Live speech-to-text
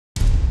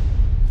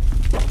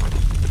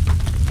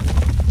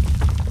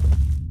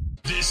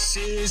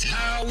This is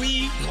how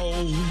we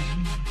roll,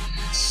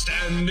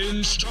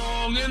 standing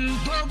strong in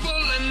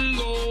purple and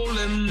gold.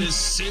 And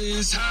this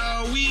is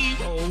how we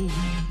roll,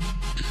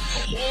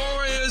 a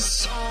warrior's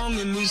song,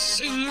 and we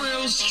sing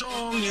real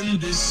strong.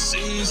 And this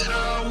is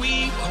how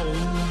we roll,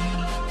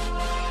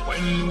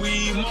 when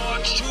we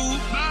march to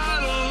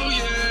battle.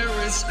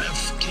 Yeah, it's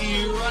left,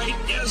 key, right,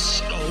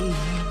 yes, no.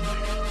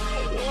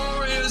 A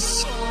warrior's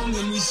song,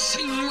 and we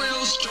sing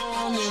real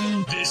strong.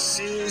 And this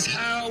is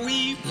how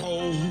we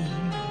roll,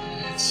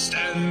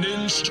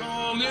 standing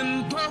strong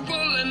in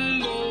purple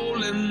and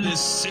gold. And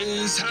this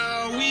is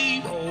how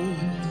we roll,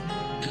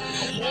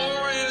 a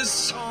warrior's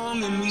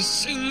song, and we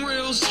sing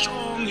real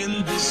strong.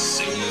 And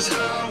this is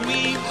how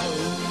we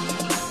roll,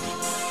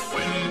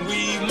 when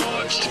we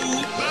march to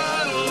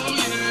battle.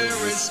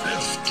 Yeah, it's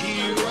left,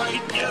 key,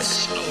 right,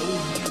 yes, no.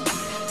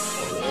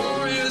 A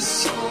warrior's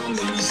song,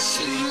 and we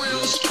sing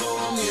real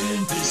strong.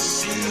 And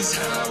this is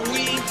how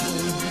we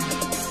roll.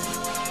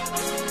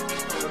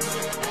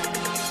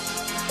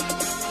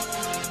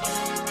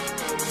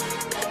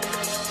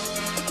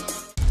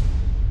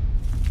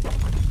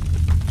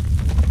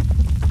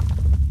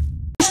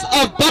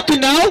 Of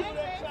Bacchanal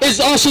is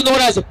also known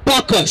as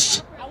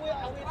Bacchus.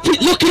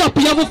 Look it up,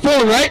 you have a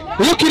phone, right?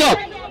 Look it up.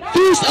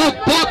 Feast of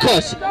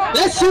Bacchus.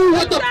 Let's see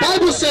what the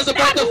Bible says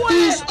about the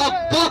Feast of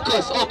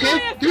Bacchus,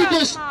 okay?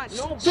 Verse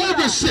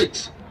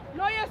 6.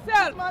 Know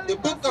yourself. The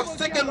book of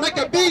 2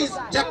 Maccabees,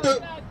 chapter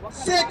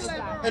 6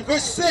 and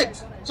verse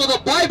 6. So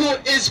the Bible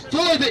is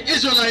for the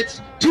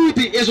Israelites, to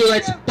the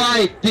Israelites,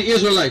 by the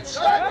Israelites.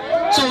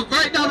 So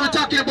right now we're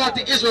talking about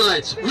the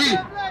Israelites. Read.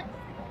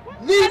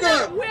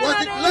 Neither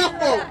was it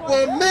lawful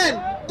for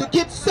men to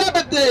keep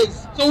Sabbath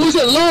days. So was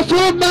it lawful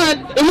for a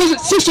man? It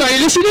wasn't. Sister, are you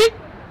listening?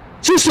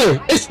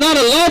 Sister, it's not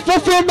a lawful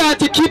for a man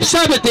to keep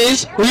Sabbath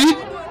days. Read.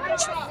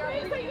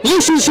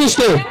 Listen,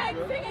 sister.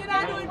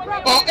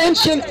 Or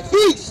ancient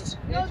feasts,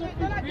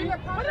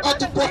 or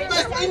to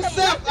profess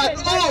himself at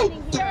all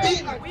to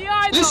be.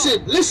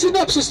 Listen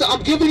up, sister.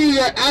 I'm giving you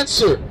your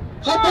answer.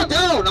 Humble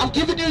down. I'm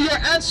giving you your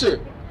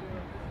answer.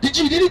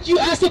 Didn't you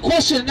ask the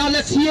question? Now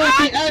let's hear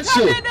the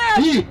answer.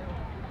 Read.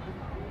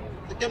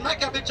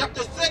 Maccabees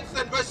chapter 6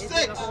 and verse 6.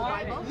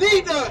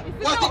 Neither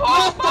was it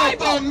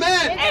lawful for a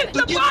man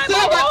to keep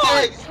Sabbath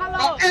days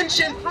or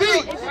ancient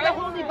feasts,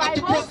 or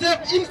to preserve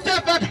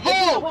himself at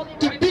home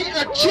to be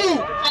a Jew.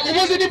 It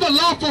wasn't even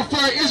lawful for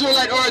an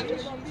Israelite or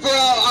for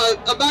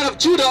a man of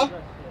Judah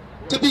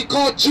to be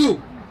called Jew.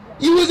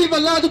 He wasn't even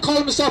allowed to call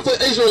himself an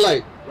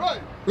Israelite.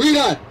 Right. Read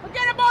on.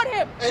 Forget about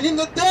him. And in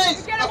the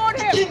days of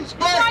the king's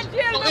birth,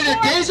 In the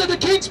days of the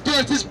king's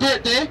birth, his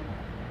birthday,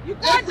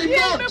 every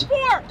month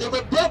they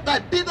were brought by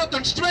bitter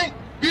constraint.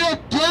 we were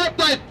brought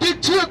by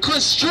bitter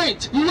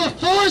constraint. We were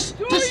forced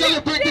to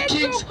celebrate the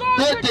king's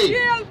birthday.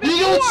 We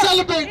don't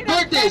celebrate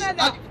birthdays.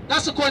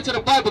 That's according to the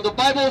Bible. The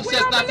Bible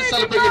says not to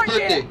celebrate your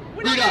birthday.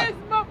 Read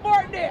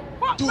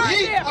on. To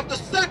eat of the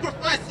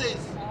sacrifices.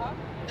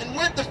 And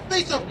when the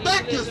feast of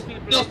Bacchus,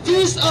 The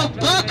feast of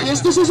Bacchus,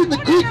 this is in the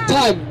Greek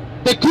time,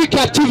 the Greek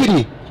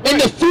captivity. In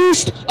the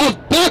feast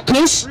of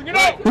Bacchus,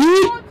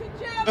 read.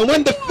 and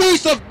when the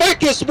feast of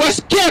Bacchus was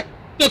kept,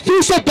 The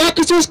feast of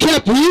Bacchus was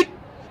kept. Read.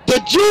 the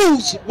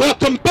Jews were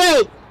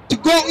compelled to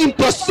go in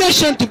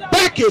procession to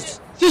Bacchus.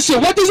 Sister,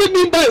 what does it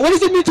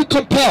mean to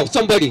compel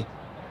somebody?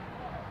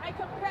 I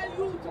compel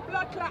you to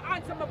blood clot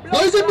answer my blood.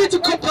 What does it mean to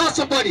compel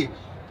somebody?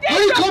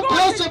 When you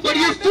compel somebody,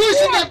 you're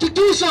forcing them to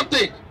do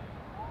something.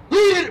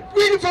 Read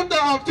it from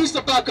the feast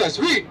of Bacchus.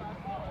 Read.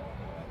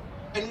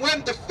 And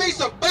when the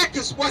feast of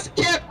Bacchus was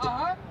kept,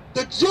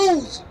 the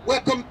Jews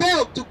were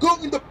compelled to go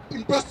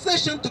in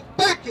procession to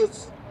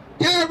Bacchus,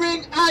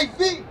 carrying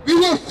IV. We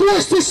were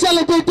forced to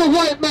celebrate the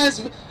white man's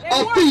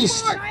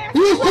feast.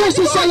 We were forced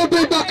to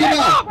celebrate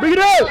Bacchanal. Bring it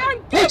out.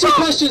 What's your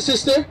question,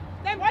 sister?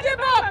 Them give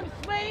up.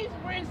 Slaves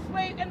were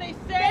enslaved, and they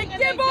sang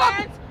and they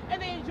danced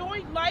and they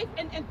enjoyed life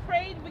and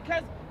prayed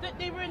because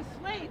they were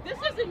enslaved. This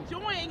is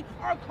enjoying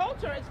our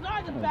culture. It's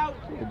not about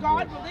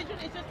God, religion.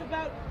 It's just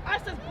about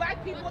us as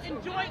black people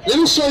enjoying. Let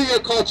me show you your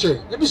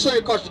culture. Let me show you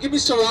your culture. Give me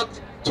Sirach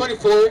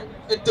 24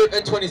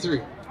 and 23.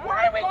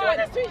 Why are we doing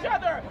this to each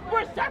other?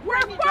 We're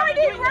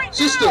fighting right now.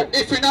 Sister,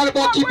 if you're not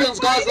about keeping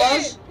God's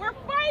laws, we're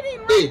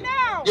fighting right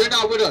now. you're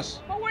not with us.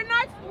 But we're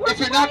not. If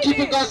you're not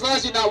keeping God's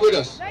laws, you're not with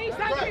us. Now he's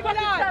not keeping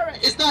us.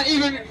 It's not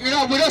even, you're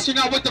not with us, you're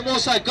not with the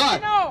Most High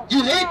God. No.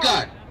 You hate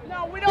God.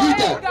 No, we don't Read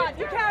hate that. God.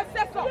 You can't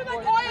say so.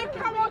 Oil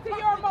come out to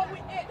your mouth.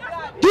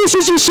 This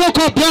is your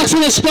so-called blacks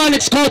and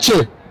Hispanics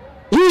culture.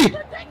 Read.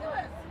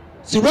 Ridiculous.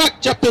 Sirach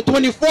chapter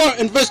 24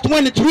 and verse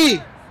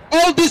 23.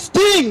 All these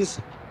things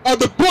are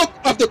the book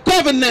of the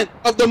covenant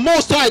of the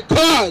Most High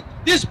God.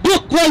 This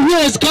book right here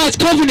is God's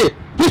covenant.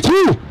 With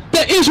who?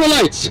 The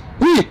Israelites.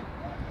 Read.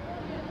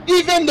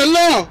 Even the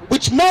law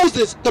which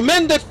Moses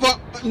commanded for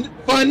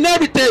an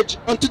heritage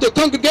unto the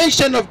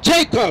congregation of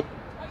Jacob.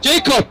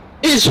 Jacob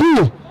is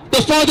who?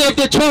 The father of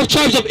the 12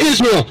 tribes of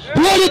Israel.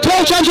 Who are the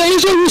 12 tribes of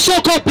Israel? You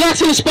so-called blacks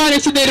and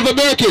Hispanics and Native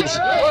Americans.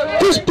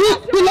 This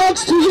book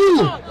belongs to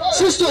you.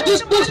 Sister,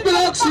 this book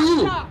belongs to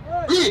you.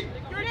 Read.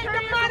 You're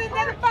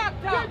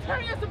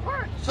turning us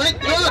apart.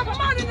 Thank God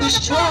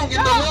strong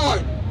in the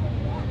Lord.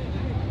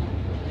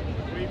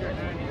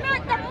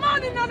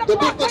 The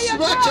book of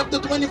Sirach chapter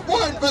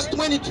 24 and verse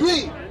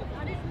 23.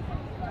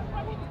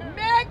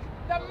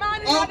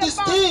 All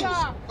these things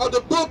are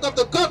the book of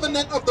the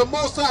covenant of the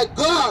Most High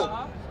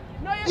God.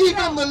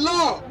 Even the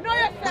law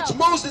which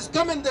Moses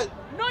commanded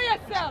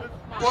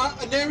for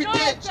an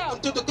heritage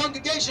unto the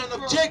congregation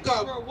of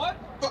Jacob.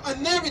 For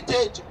an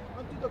heritage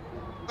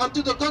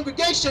unto the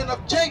congregation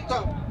of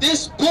Jacob.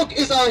 This book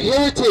is our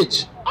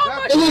heritage.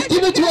 It was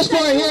given to us for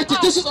our heritage.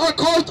 This is our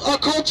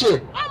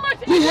culture.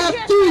 We have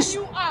feasts.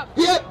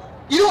 We have,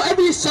 you know,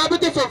 every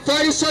Sabbath day from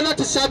Friday sundown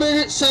to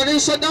Saturday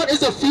sundown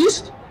is a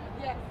feast.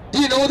 Do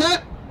you know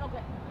that?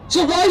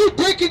 So why are you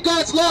breaking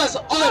God's laws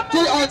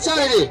on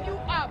Saturday?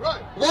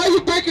 Why are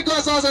you breaking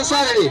God's laws on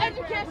Saturday?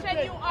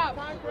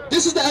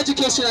 This is the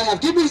education I have.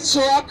 Give me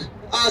Sirach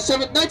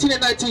 19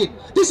 and 19.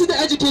 This is the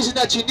education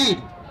that you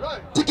need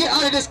to get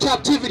out of this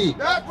captivity.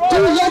 Do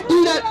you love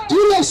doing that? Do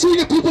you love seeing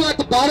your people at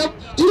the bottom?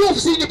 Do you love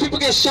seeing your people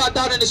get shot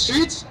down in the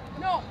streets?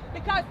 No,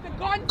 because the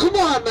gun. Come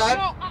on,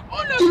 man.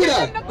 Give me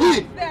that.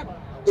 Read.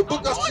 The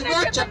book of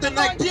Sirach chapter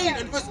 19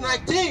 and verse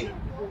 19.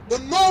 The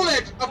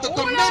knowledge of the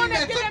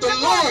commandments of the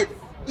Lord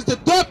is the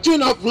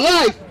doctrine of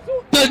life.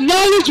 The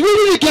knowledge, read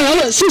it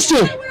again,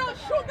 sister.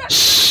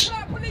 Shh.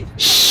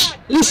 Shh.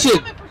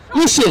 Listen.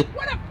 Listen.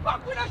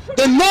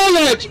 The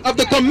knowledge of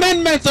the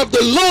commandments of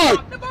the Lord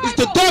is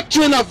the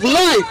doctrine of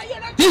life.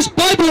 This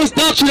Bible is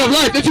doctrine of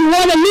life. If you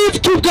want to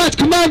live, keep God's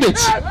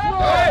commandments.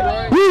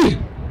 Read.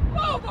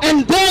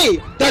 And they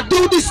that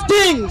do these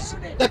things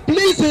that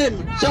please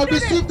him shall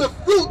receive the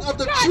fruit of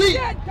the tree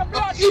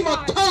of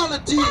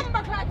immortality.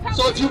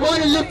 So if you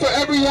want to live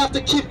forever, you have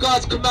to keep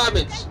God's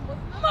commandments.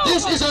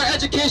 This is our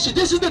education.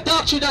 This is the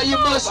doctrine that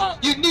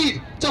you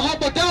need to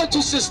humble down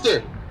to,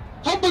 sister.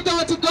 Humble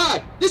down to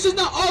God. This is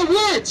not our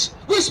words.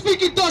 We're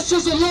speaking thus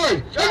says the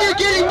Lord. And you're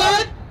getting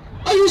mad?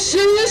 Are you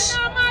serious?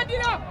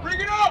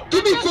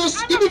 Give me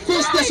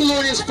First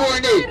Thessalonians 4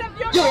 and 8.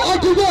 Yo, our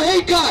people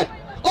hate God.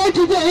 Our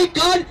people hate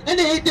God and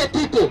they hate their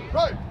people.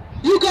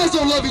 You guys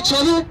don't love each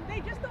other.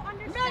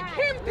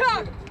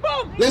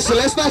 Listen,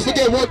 let's not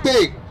forget one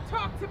thing.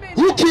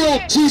 Who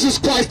killed Jesus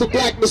Christ, the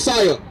Black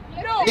Messiah?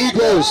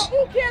 Negroes.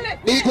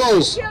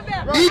 Negroes.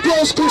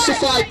 Negroes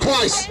crucified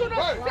Christ.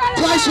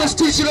 Christ was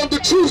teaching them the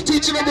truth,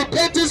 teaching them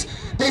repentance.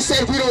 They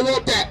said, we don't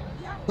want that.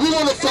 We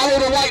want to follow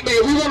the white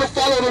man. We want to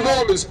follow the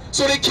Romans.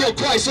 So they killed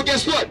Christ. So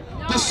guess what?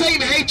 The same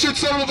hatred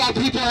some of our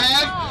people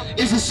have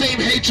is the same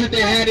hatred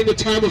they had in the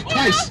time of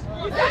Christ.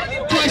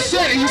 Christ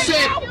said it. He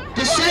said,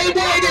 the same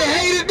way they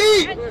hated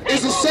me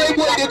is the same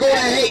way they're going to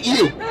hate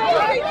you.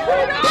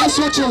 That's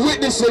what you're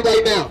witnessing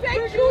right now.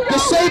 The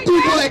same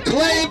people that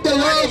claim to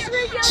love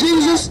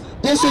Jesus,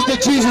 this is the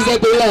Jesus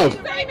that they love.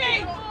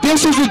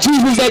 This is the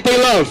Jesus that they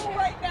love.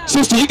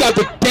 Sister, you got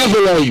the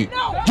devil on you.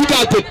 You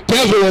got the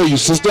devil on you,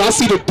 sister. I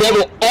see the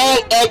devil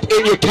all up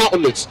in your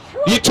countenance.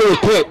 You need to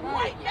repent.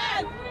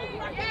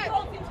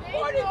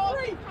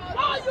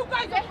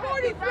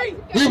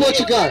 Read what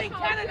you got.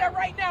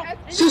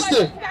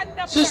 Sister,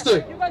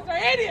 sister,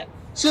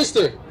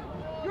 sister.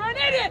 You're an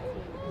idiot.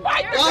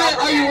 Why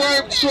are you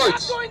wearing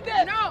shorts?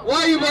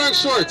 Why are you wearing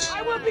shorts?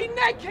 I will be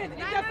naked. It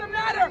doesn't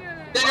matter.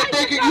 Then you're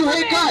thinking you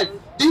hate God.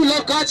 Do you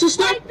love God,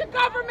 sister? Fight the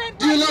government.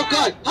 Do you love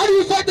God? How do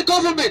you fight the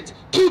government?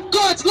 Keep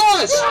God's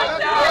laws.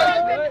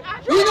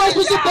 You're not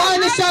supposed to buy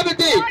on the Sabbath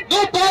day.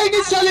 No buying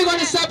and selling on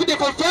the Sabbath day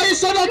from Friday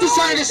sundown to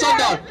Saturday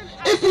sundown.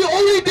 If you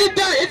only did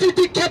that, if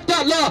you kept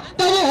that law,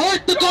 that will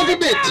hurt the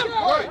government.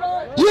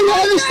 You don't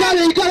understand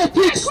it. You gotta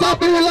think,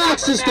 stop and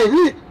relax, sister.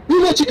 Read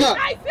what you got.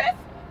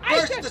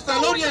 First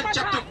Thessalonians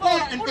chapter 4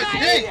 and verse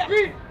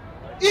 8.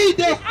 Ye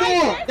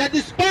therefore that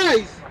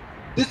despise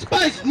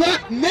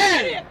not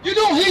man. You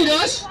don't hate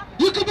us.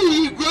 You could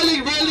be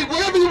really,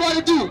 whatever you want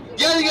to do.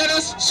 Yelling at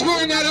us,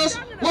 swearing at us,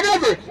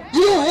 whatever.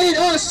 You don't hate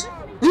us.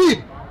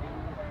 Read.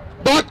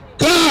 But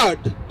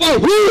God. Oh,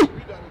 who?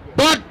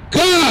 But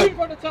God.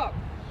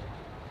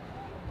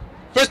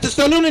 First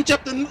Thessalonians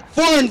chapter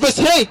 4 and verse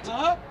 8.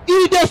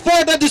 Ye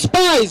therefore that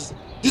despise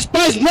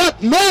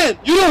not man.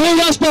 You don't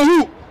hate us, but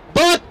who?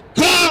 But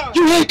God.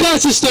 You hate God,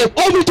 sister.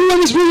 All we're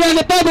doing is reading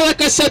the Bible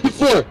like I said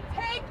before.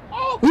 Take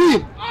over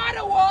Read.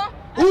 Ottawa.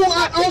 Who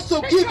are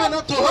also given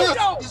unto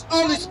us His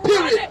Holy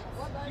Spirit.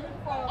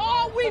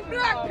 All we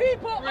black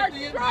people are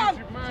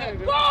strong.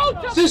 Go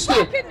to sister.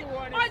 fucking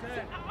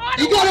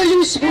You gotta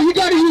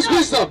use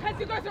wisdom.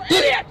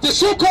 The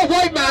so-called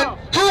white man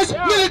has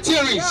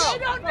militaries. I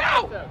don't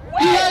know.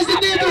 He has the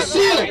Navy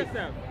SEAL.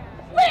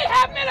 We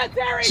have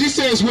military. She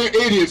says we're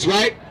idiots,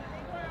 right?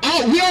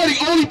 We are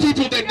the only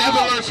people that never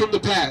learn from the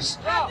past.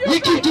 We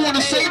keep doing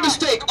the same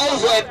mistake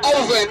over and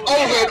over and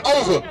over and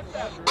over.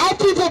 Our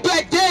people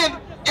back then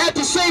had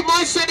the same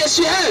mindset that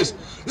she has.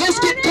 Let's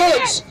get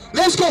guns.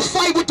 Let's go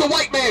fight with the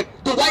white man.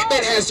 The white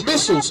man has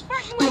missiles.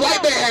 The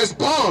white man has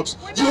bombs.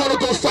 You want to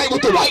go fight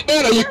with the white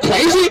man? Are you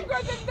crazy?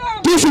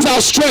 This is our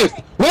strength.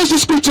 Where's the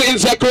scripture in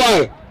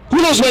Zechariah?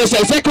 Who knows what it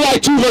says? Zechariah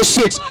 2 verse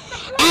 6.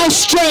 Our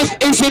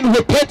strength is in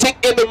repenting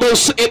in the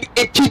most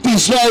and keep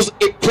these laws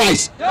in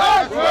Christ.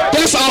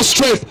 That's our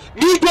strength.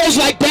 Negroes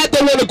like that,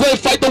 they want to go and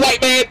fight the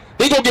white man,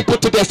 they gonna get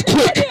put to death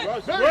quick.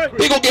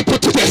 They gonna get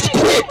put to death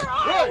quick.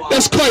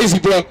 That's crazy,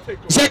 bro.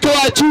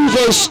 Zechariah 2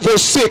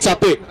 verse 6, I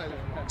think.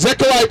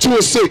 Zechariah 2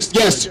 and 6.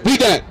 Yes, read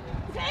that.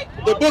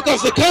 The book of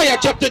Zechariah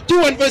chapter 2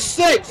 and verse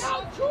 6.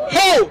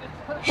 Ho,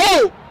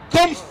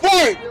 come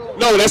forth.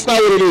 No, that's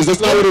not what it is.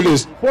 That's not what it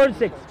is. 4 and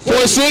 6. 4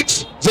 and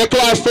 6.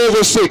 Zechariah 4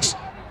 verse 6.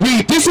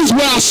 Read. This is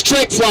where our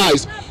strength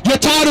lies. You're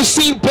tired of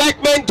seeing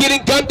black men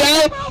getting gunned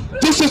down?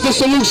 This is the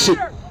solution.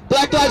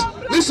 Black lives.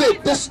 Listen,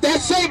 that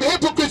same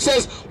hypocrite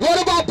says,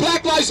 what about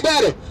Black Lives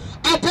Matter?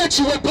 I bet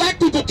you when black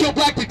people kill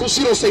black people,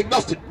 she don't say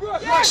nothing.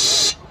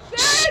 Shh.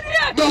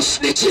 No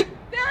snitching.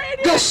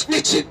 No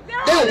snitching.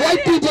 No,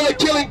 white people are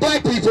killing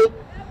black people.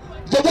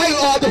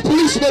 The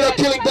policemen are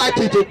killing black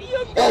people.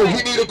 Oh,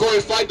 we need to go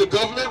and fight the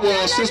government?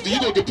 Well, sister, you're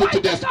going to get put to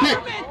death quick.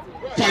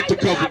 Fight the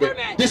government.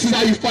 This is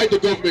how you fight the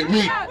government.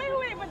 Read.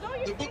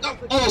 The book of,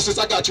 Hold on, sis,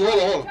 I got you.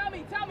 Hold on.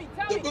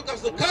 the book of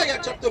Zechariah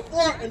chapter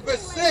 4 and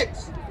verse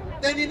 6.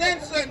 Then he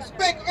answered and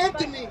spake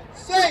unto me,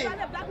 saying,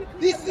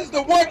 this is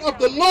the word of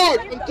the Lord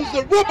unto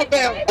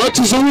Zerubbabel.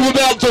 Unto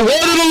Zerubbabel, the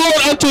word of the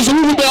Lord unto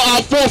Zerubbabel,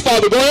 our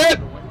forefather. Go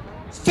ahead.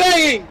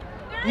 Saying,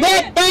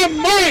 not by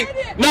might.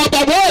 Not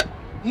by what?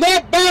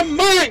 Not by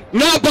might.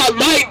 Not by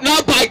might,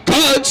 not by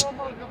guns,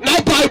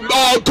 not by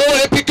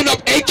going and picking up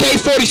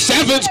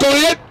AK-47s. Go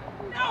ahead.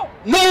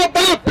 Nor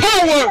by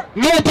power.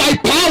 Nor by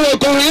power.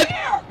 Go ahead.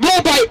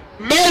 Nor by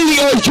manly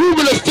or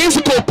human or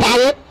physical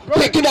power.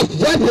 Picking up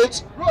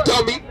weapons.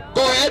 Dummy.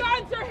 Go ahead.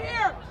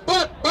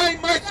 But by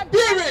my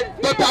spirit.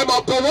 But by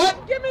my what?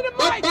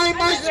 But by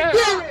my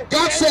spirit.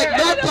 God said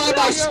not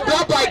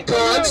by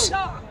guns,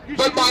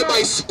 but by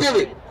my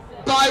spirit.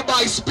 By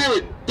my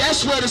spirit.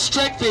 That's where the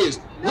strength is.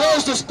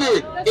 Where's the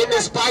spirit? In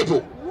this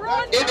Bible.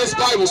 In this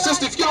Bible.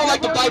 Sister, if you don't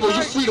like the Bible,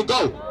 you're free to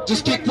go.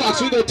 Just kick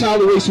rocks. We're going to towel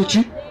the race with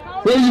you.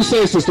 What are you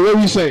saying, sister? What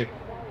are you saying?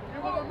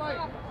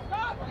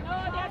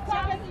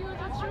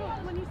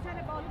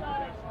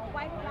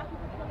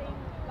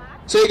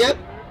 Say again?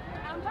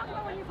 I'm talking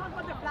about when you talk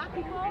about the black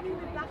people killing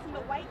blacks and the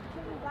white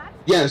killing blacks.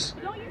 Yes.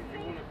 Don't you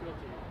think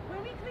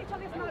when we kill each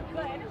other it's not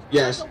good?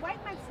 Yes. The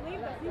white man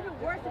slaved us,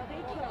 even worse if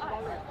they kill us.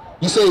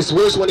 You say it's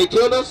worse when they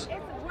killed us?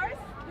 It's worse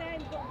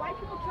than the white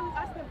people killing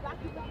us than black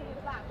people killing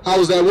blacks. How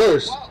is that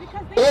worse?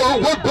 Because they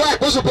We're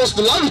black. We're supposed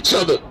to love each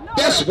other.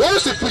 That's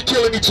worse if we're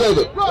killing each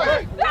other.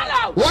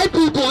 White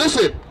people,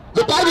 listen.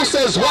 The Bible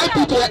says white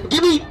people.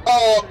 Give me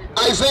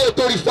Isaiah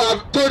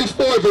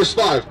 34 verse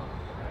 5.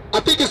 I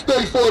think it's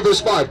 34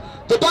 verse 5.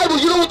 The Bible,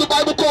 you know what the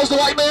Bible calls the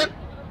white man?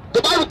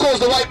 The Bible calls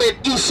the white man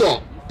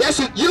Esau. That's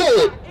it. You know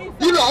it.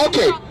 You know,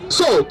 okay.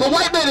 So, the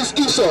white man is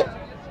Esau.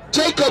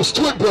 Jacob's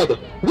twin brother.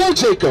 Well,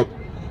 Jacob.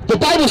 The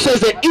Bible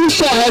says that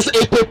Esau has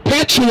a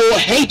perpetual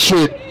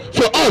hatred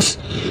for us.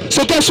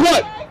 So guess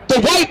what? The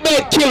white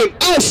man killing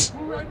us,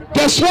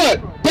 guess what?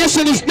 That's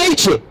in his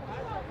nature.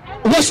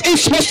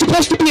 What's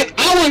supposed to be in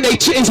our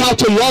nature is how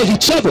to love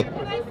each other.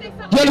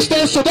 You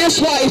understand? So that's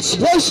why it's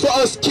worse for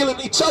us killing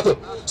each other.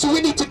 So we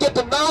need to get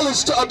the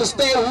knowledge to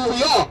understand who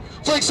we are.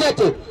 For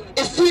example,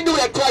 if we knew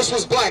that Christ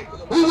was black,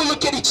 we would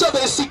look at each other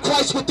and see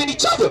Christ within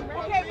each other.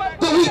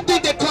 But we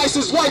think that Christ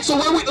is white. So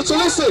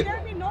listen. There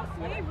would be no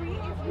slavery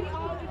if we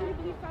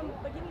believe from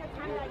the beginning of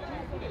time that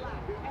Jesus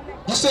was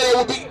black. You said there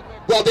would be.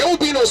 Well, there would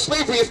be no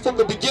slavery if from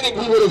the beginning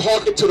we would have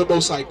hearkened to the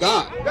Most High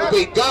God.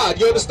 Obeyed God,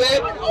 you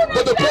understand?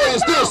 But the point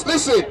is this,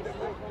 listen.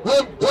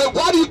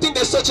 Why do you think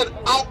there's such an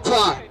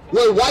outcry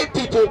when white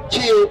people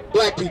kill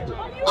black people?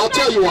 I'll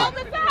tell you why.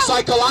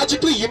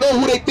 Psychologically, you know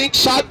who they think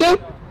shot them?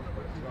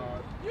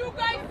 You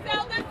guys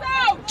sell this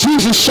out.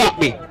 Jesus shot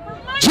me.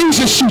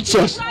 Jesus shoots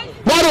us.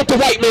 Why don't the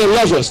white man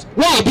love us?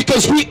 Why?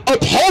 Because we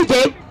uphold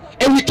them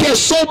and we care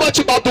so much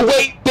about the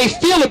way they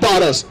feel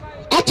about us.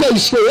 I'll tell you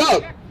straight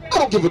up. I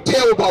don't give a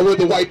damn about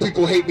whether white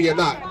people hate me or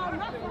not.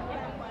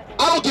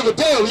 I don't give a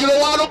damn. You know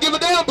why I don't give a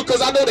damn?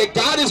 Because I know that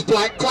God is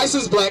black, Christ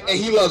is black, and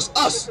he loves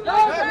us.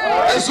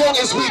 As long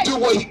as we do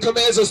what he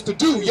commands us to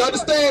do. You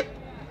understand?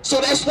 So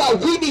that's why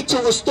we need to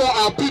restore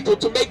our people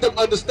to make them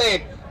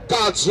understand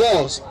God's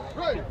laws.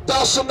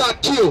 Thou shalt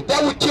not kill.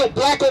 That would kill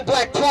black on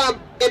black crime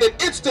in an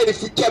instant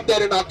if we kept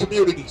that in our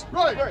communities.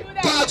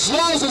 God's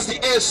laws is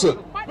the answer.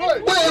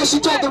 What else you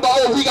talking about?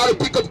 Oh, we gotta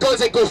pick up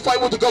guns and go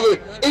fight with the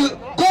government.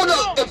 Going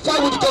out and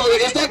fight with the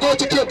government, is that going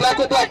to kill black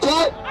on black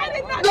crime?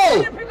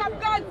 No.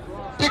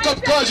 Pick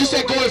up guns. You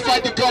said go and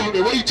fight the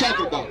government. What are you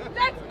talking about?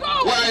 Let's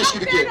go. What I ask you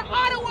to get?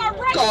 Ottawa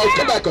right Come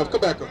now. back up.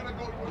 Come back up.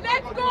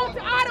 Let's go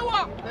to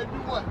Ottawa. And do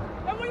what?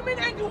 And what do you mean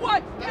and do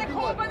what? Take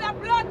over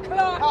that blood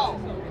clot. How?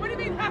 What do you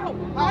mean how?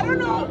 I don't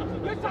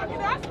know. You're talking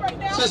to us right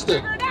now. Sister,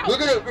 Figure it out. we're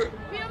gonna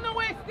Feel no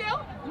way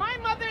still? My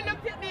mother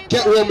looked at me and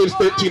get said, Romans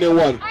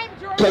 13:1.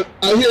 Cause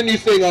I hear you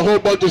saying a whole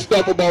bunch of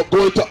stuff about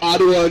going to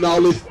Ottawa and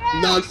all this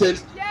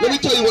nonsense. Let me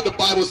tell you what the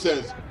Bible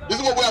says. This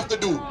is what we have to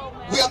do.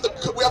 We have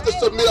to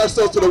submit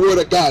ourselves to the Word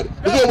of God.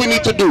 This is what we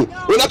need to do.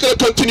 We're not going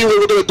to continue where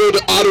we're going to go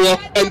to Ottawa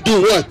and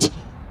do what?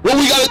 What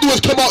we got to do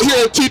is come out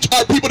here and teach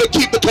our people to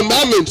keep the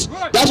commandments.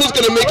 That's what's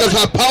going to make us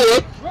have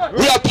power.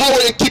 We have power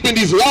in keeping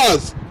these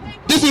laws.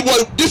 This is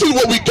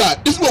what we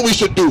got. This is what we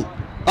should do.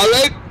 All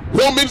right?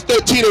 Romans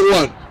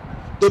 13:1.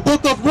 The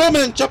book of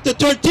Romans chapter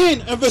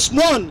 13 and verse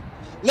 1.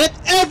 Let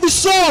every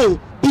soul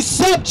be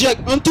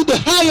subject unto the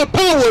higher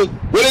power.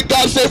 What did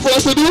God say for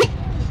us to do?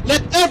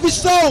 Let every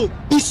soul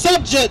be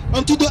subject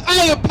unto the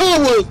higher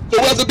power.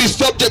 So we have to be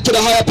subject to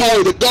the higher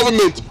power, the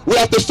government. We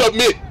have to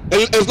submit.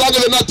 And as long as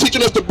they're not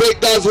teaching us to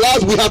break God's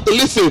laws, we have to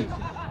listen.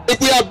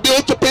 If we have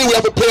bills to pay, we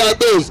have to pay our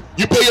bills.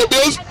 You pay your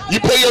bills, you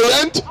pay your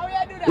rent,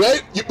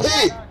 right? You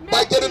pay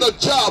by getting a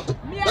job.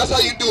 That's how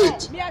you do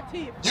it.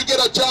 You get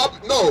a job?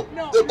 No.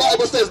 The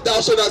Bible says thou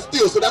shalt not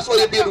steal, so that's why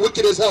you're being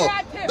wicked as hell.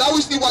 Now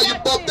we see why you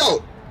bugged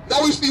out.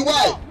 Now we see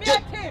why.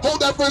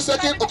 Hold that for a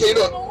second. Okay,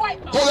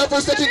 hold that for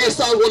a second. Get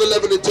Psalms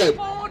 111:10.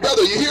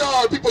 Brother, you hear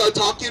how our people are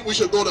talking? We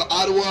should go to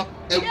Ottawa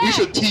and we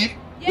should teach.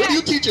 What are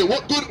you teaching?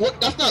 What good? What?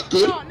 That's not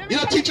good. You're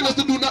not teaching us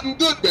to do nothing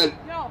good, man.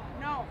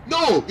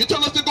 No, you're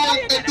telling us to go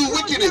and do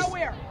wickedness.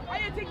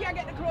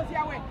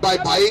 By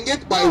buying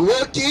it, by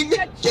working,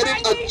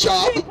 getting a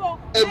job,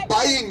 and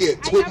buying it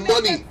with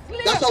money.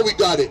 That's how we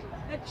got it.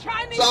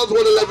 Psalms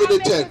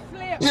 111:10.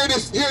 Hear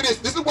this.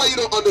 This is why you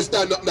don't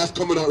understand nothing that's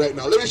coming out right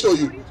now. Let me show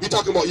you. You're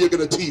talking about you're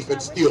gonna thief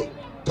and steal.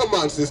 Come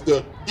on,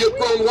 sister. You're a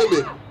grown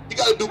woman. You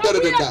gotta do better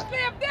than that.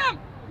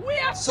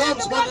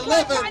 Psalms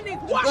 111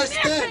 verse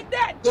 10.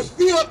 The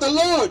fear of the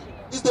Lord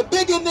is the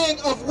beginning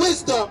of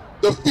wisdom.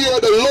 The fear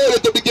of the Lord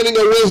is the beginning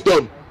of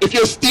wisdom. If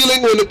you're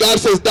stealing when the God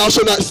says thou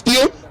shalt not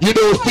steal, you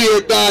don't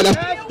fear God.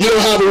 You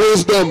don't have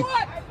wisdom.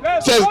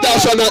 It says thou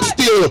shalt not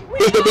steal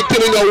is the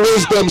beginning of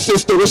wisdom,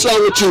 sister. What's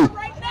wrong with you?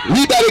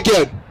 Read that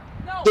again.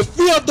 The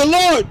fear of the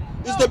Lord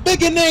is the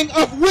beginning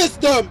of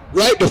wisdom.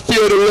 Right? The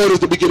fear of the Lord is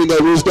the beginning of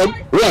wisdom.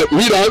 Right,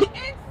 read on.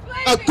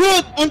 A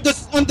good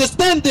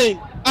understanding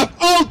of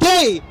all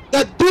they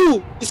that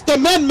do his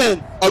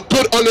commandment. A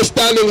good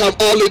understanding of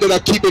all they that are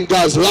keeping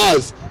God's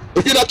laws.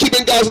 If you're not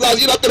keeping God's laws,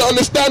 you're not going to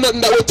understand nothing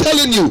that we're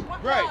telling you.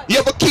 Right. You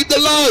have to keep the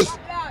laws.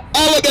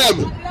 All of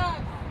them.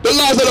 The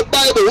laws of the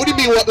Bible. What do you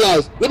mean what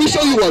laws? Let me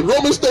show you one.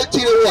 Romans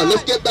 13:1.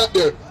 Let's get back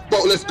there.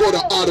 But let's go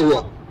to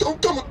Ottawa. Don't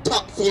come and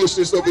talk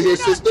foolishness over here,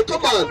 sister.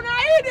 Come on.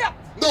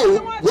 No,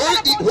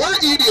 we're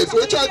idiots.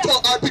 We're trying to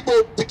tell our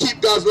people to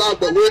keep God's laws,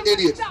 but we're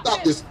idiots.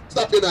 Stop this.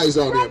 Stop your eyes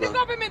on here, man.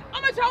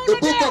 The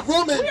book of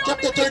Romans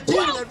chapter 13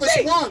 and verse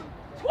 1.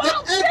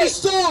 Let every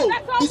soul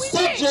be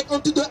subject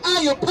unto the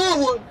higher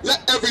power.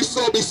 Let every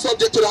soul be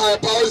subject to the higher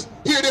powers.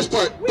 Hear this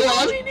part. Go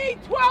on.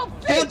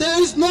 For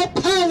there is no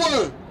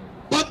power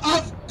but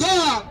of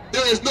God.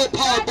 There is no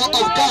power but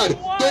of God.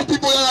 Those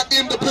people that are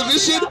in the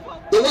position,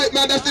 the white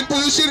man that's in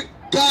position,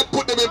 God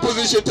put them in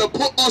position to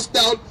put us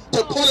down,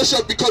 to punish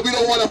us because we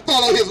don't want to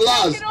follow his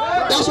laws.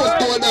 That's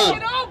what's going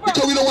on.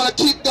 Because we don't want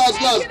to keep God's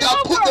laws.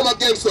 God put them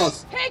against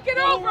us. Take it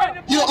over.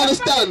 You don't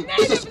understand.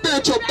 It's a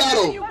spiritual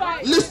battle.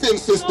 Listen,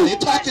 sister, you're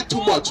talking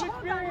too much.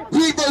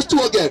 Read verse 2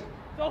 again.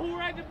 So who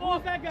ranked the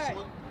boss, that guy?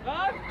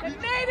 The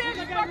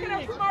natives fucking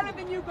are smarter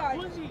than you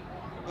guys.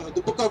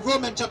 The book of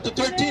Romans chapter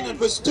 13 and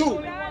verse 2.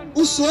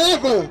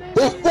 Whosoever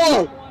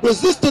therefore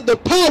resisted the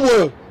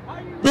power,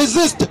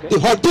 resist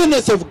the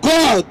ordinance of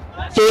God.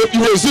 So if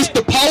you resist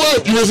the power,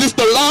 if you resist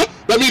the law,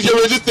 that means you're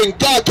resisting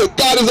God, because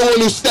God is the one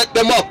who set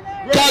them up.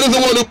 God is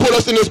the one who put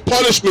us in this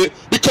punishment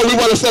because we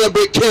want to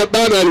celebrate Camp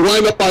Banner and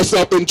wind up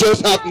ourselves and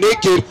just half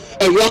naked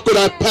and walk with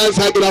our pants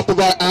hanging off of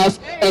our ass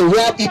and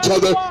rob each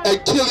other and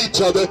kill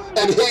each other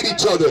and hate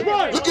each other.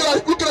 Look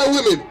at our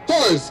women,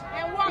 whores,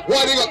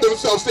 winding up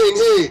themselves saying,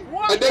 hey.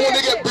 And then when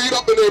they get beat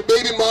up and their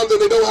baby moms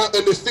and they don't have,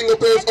 and their single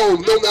parents, oh,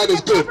 no man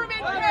is good.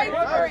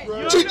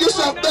 Treat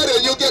yourself better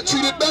and you'll get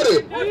treated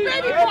better.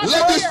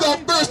 Love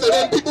yourself first and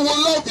then people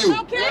will love you.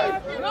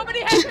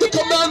 Keep the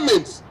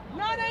commandments.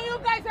 None of you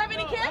guys have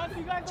any kids? None of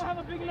you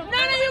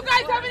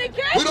guys have any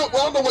kids? We don't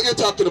know what you're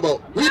talking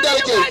about. Read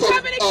that again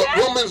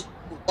from Romans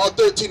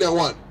 13 and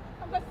 1.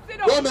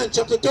 Romans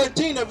chapter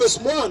 13 and verse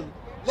 1.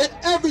 Let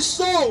every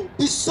soul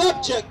be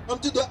subject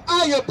unto the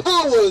higher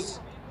powers.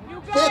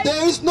 For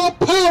there is no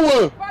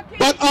power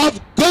but of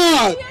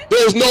God.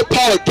 There is no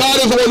power. God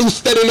is the one who's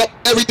setting up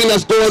everything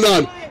that's going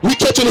on. We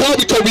catching hell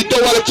because we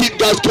don't want to keep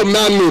God's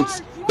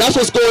commandments. That's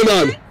what's going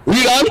on.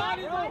 Read on.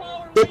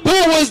 The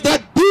powers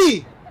that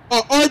be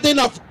are ordained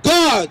of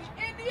God.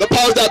 The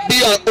powers that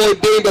be are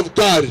ordained of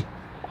God.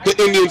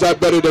 The Indians are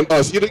better than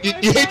us. You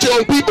hate your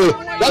own people.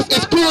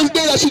 It's clear as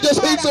day that she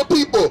just hates her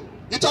people.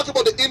 You talk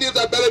about the Indians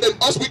are better than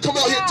us. We come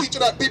out here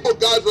teaching our people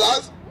God's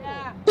laws.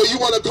 But you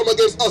want to come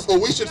against us? Oh,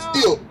 we should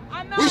steal.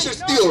 We should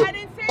steal.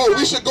 Oh,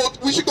 we should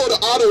go to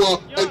Ottawa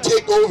and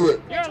take over.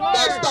 Man,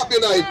 stop your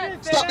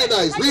knife. Stop your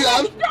knives. Read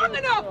on.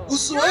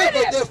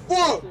 Whosoever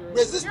therefore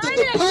resisted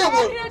the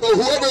power. So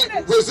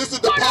whoever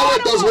resisted the power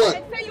does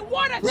what?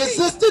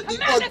 Resisted the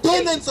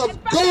ordinance of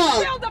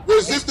God.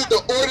 Resisted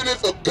the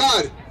ordinance of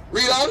God.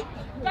 Read on.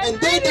 And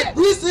they that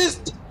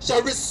resist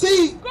shall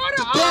receive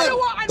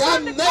to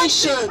them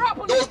damnation.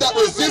 Those that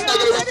resist are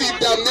going to receive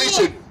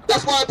damnation.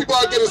 That's why people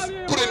are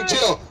getting put in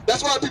jail.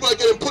 That's why people are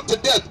getting put to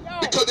death.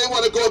 because they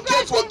want to go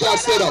against what God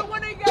set up.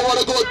 They want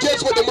to go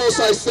against what the Most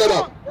High set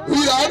up.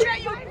 Read on.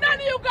 None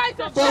of you guys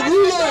are For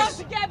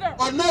rulers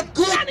are not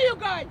good. None of you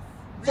guys.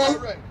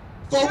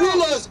 For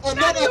rulers are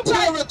not a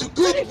terror to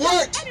good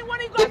works.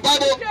 The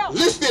Bible,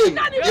 listen,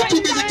 you're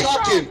too busy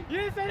talking.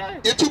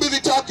 You're too busy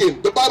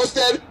talking. The Bible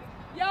said,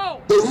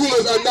 the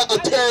rulers are not a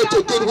terror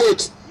to good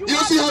works. You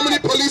don't see how many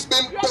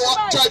policemen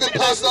driving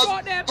past us?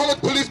 How much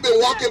policemen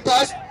walking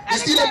past? You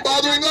see them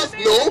bothering us?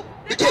 No,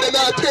 because they're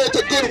not a terror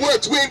to good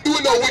works. We ain't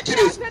doing no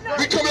wickedness.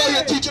 We come out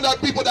here teaching our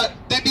people that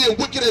they being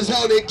wicked as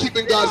hell and ain't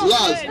keeping God's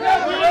laws.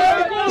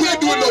 We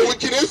ain't doing no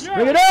wickedness.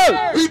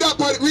 Read that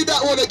part. Read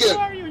that one again.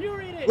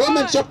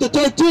 Romans chapter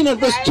 13 and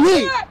verse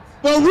 3.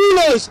 The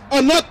rulers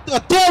are not a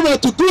terror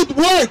to good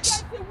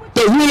works.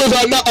 The rulers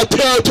are not a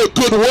terror to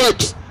good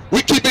works.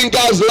 We keeping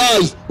God's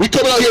laws. We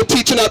coming out here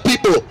teaching our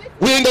people.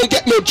 We ain't gonna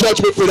get no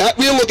judgment for that.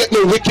 We ain't gonna get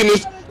no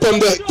wickedness from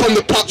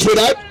the cops for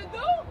that.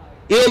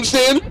 You know what I'm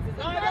saying?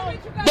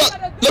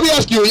 But let me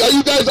ask you, are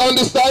you guys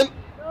understand?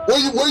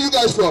 Where you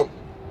guys from?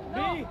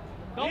 Me.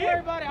 Don't worry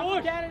about it. I'm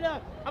from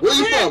Canada. Where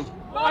you from?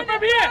 I'm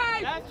from here.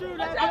 That's true.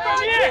 I'm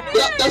from here.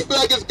 That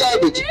flag is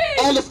garbage.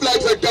 All the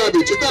flags are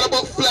garbage. It's not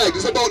about flag.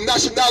 It's about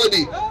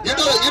nationality. You're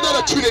not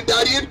a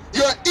Trinidadian.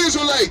 You're an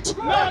Israelite.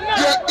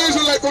 You're an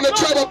Israelite from the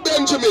tribe of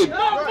Benjamin.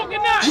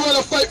 You want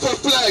to fight for a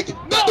flag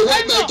that the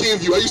white man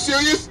gave you. Are you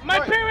serious? My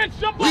parents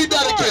jumped off Read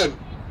that again.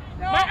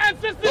 My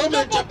ancestors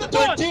Romans jumped off chapter the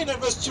board. 13 and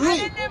verse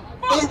 3.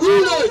 The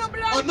rulers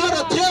are not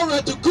a terror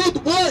to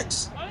good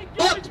works,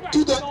 but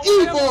to the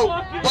evil.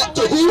 But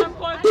to who?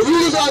 The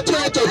rulers are a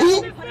terror to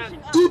who?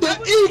 To the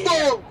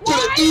evil. To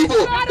the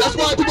evil. That's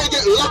why people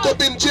get locked up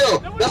in jail.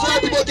 That's why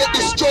people get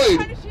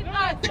destroyed.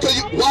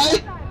 Because why?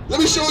 Let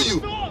me show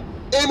you.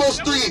 Amos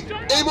 3.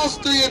 Amos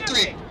 3 and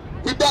 3.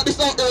 We brought this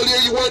out earlier.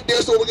 You weren't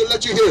there, so we're going to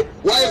let you hear.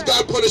 Why is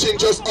God punishing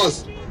just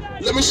us?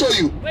 Let me show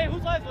you. Wait,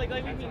 who's like we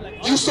mean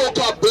like? You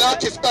so-called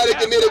black,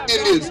 Hispanic, and Native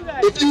Indians.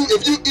 If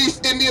you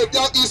East Indian, if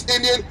y'all East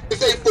Indian,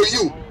 this ain't for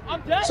you.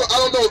 So I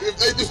don't know. If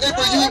this ain't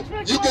for you,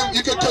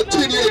 you can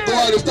continue and go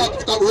on and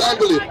stop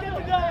rambling.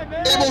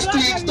 Amos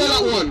 3, start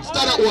at 1.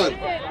 Start at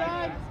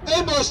 1.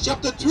 Amos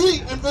chapter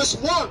 3 and verse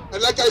 1.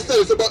 And like I said,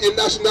 it's about your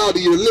nationality,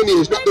 your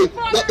lineage, not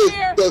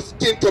the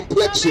skin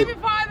complexion.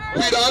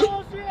 Read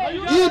on.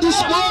 Hear this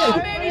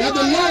word that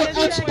the Lord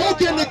had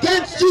spoken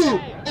against you,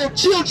 O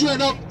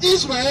children of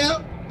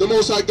Israel. The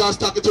Most High God's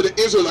talking to the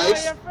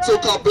Israelites,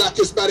 so-called black,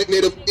 Hispanic,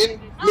 Native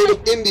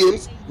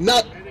Indians,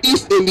 not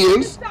East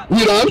Indians.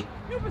 Read on.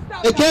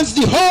 Against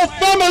the whole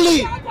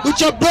family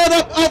which are brought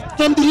up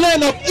from the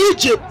land of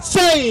Egypt,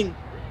 saying,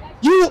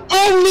 you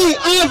only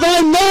have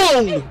I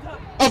known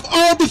of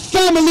all the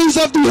families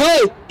of the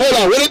earth. Hold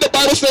on, what did the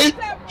Bible say?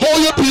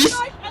 Hold your peace.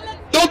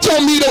 Don't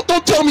tell me,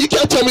 you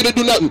can't tell me to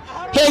do nothing.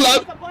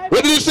 Hold on.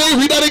 What did it say?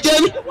 Read that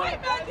again.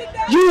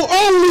 You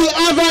only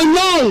have I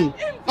known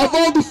of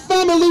all the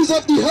families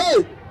of the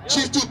earth.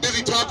 She's too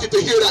busy talking to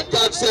hear that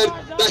God said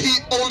that he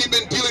only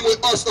been dealing with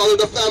us out of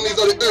the families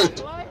of the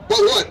earth. But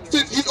what?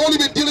 Since he's only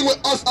been dealing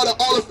with us out of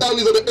all the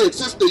families of the earth.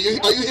 Sister,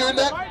 are you hearing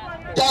that?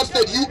 God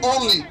said you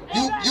only,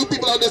 you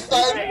people on this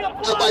side,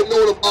 have I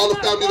known of all the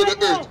families of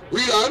the earth.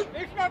 Read on.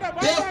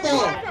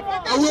 Therefore,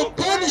 I will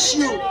punish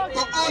you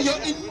for all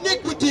your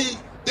iniquities.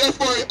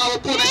 Therefore, I will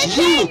punish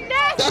you.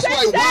 That's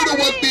why we're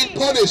the ones being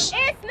punished.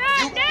 It's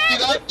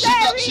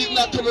not She's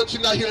not coming,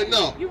 she's not hearing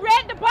now. You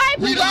read the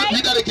Bible, Read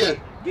that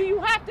again. Do you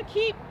have to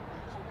keep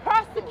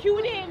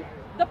prosecuting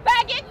the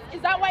faggots?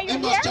 Is that why you're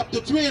Amos here? chapter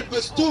 3 and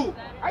verse 2.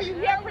 Are you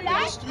here for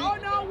that? Oh,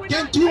 no, we're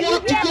Can not. two Are you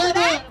walk here for together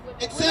that?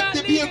 except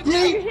they be Are you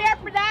agreed? here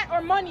for that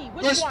or money?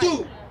 Which Verse one?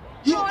 2.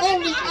 You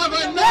only have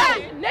I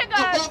known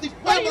Nigga, of all the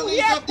what are you families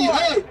here of the for?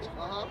 earth.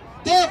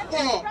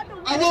 Therefore,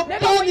 I will Nigga,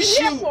 what are you punish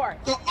here you for?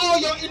 for all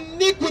your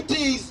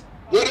iniquities.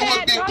 We're the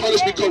ones being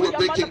punished because we're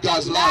breaking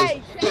God's laws.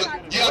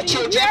 But you have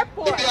children,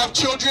 if they have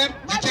children,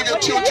 you give your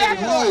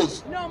children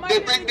rules. They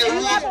break their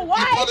rules,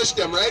 you punish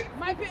them, right?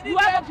 You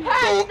have a So,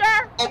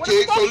 pastor.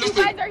 okay, so What the fuck listen,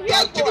 you guys are here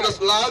God's giving for?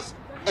 us laws,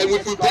 and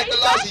if we break the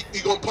laws,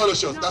 He's going to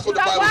punish us. That's what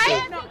the Is that Bible why?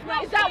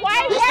 says. Is that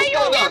why? What's What are you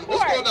going here on? for?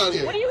 What's going on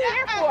here? What are you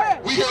here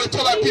for? We here to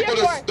tell our people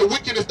the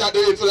wickedness that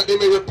they're in so that they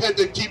may repent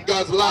and keep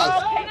God's laws.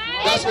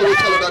 That's what we're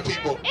telling our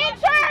people. In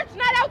church,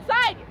 not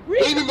outside. What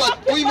do you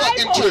mean not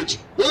in church?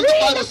 What does the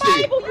Bible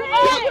say?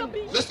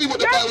 Let's see what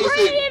the Bible is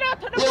saying.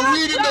 We're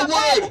reading the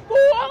word.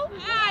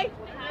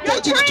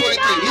 14 and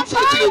 23. Luke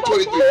 14 and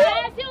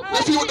 23.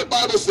 Let's see what the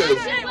Bible says.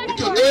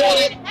 Because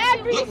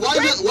everybody, look, why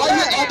is it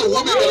all the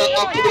women that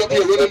are coming up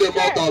here running their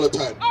mouth all the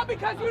time? Oh,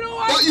 because you know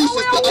what? Not you,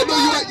 sister. I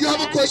know you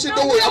have a question.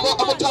 Don't worry. I'm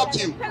gonna talk to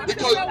you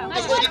because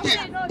it's only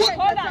peace.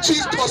 But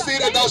she's cussing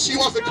and now she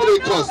wants to come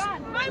and cuss.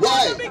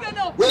 Why?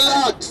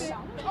 Relax.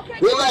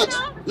 Relax.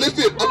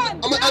 Listen,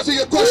 I'm gonna answer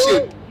your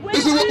question.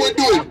 This is what we're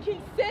doing.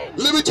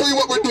 Let me tell you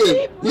what we're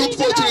doing. Luke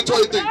 14 and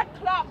 23.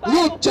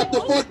 Luke chapter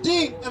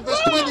 14 and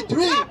verse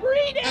 23.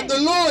 And the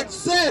Lord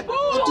said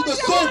unto the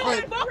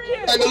servant,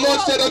 And the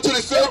Lord said unto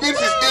the servants,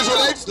 his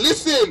Israelites,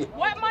 listen.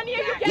 What money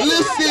are you getting?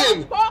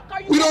 Listen.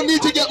 We don't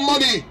need to get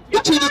money. The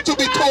truth is to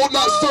be told,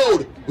 not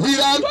sold. Read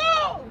on.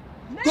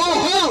 Go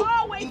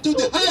home into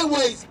the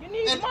highways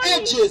and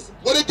edges.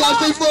 What did God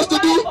say for us to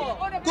do?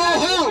 Go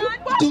out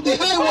into the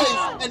highways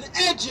and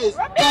edges.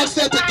 God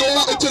said to go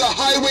out into the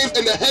highways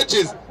and the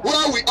hedges. Where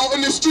are we? Out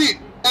in the street.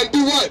 And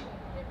do what?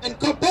 And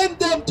compel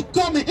them to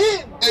come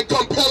in. And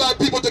compel our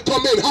people to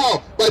come in.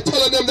 How? By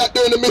telling them that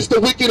they're in the midst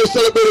of wicked and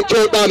celebrating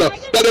Jordana,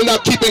 that they're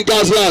not keeping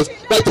God's laws.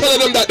 By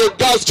telling them that they're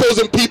God's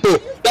chosen people,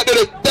 that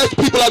they're the best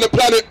people on the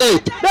planet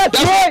Earth.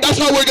 That's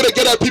how we're going to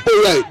get our people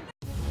right.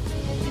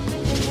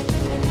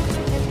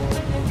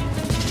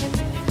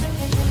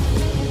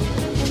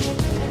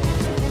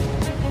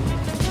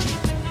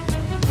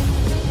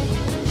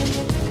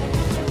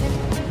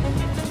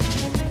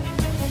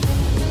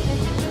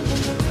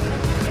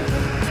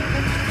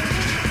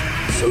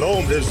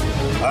 Shalom,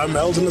 Israel. I'm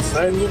Elder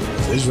Nathaniel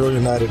of Israel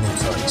United in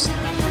Christ.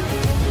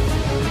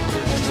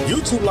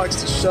 YouTube likes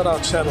to shut our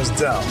channels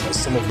down,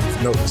 as some of you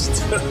have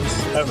noticed,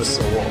 ever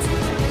so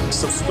often.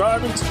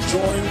 Subscribing to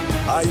join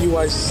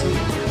IUIC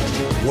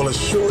will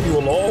assure you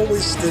will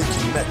always stay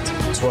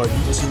connected to our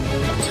YouTube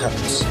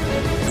accounts.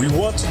 We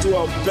want to do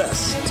our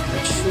best to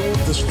make sure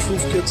this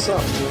truth gets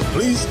out.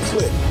 Please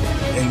click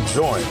and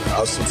join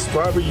our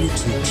subscriber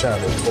YouTube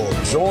channel called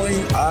Join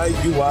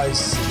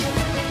IUIC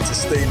to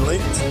stay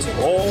linked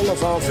to all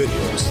of our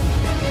videos.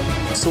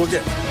 So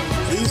again,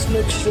 please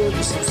make sure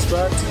you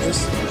subscribe to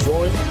this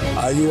Join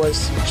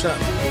IUIC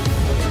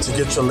channel to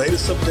get your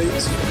latest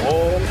updates from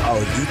all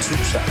our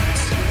YouTube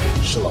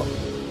channels.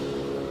 Shalom.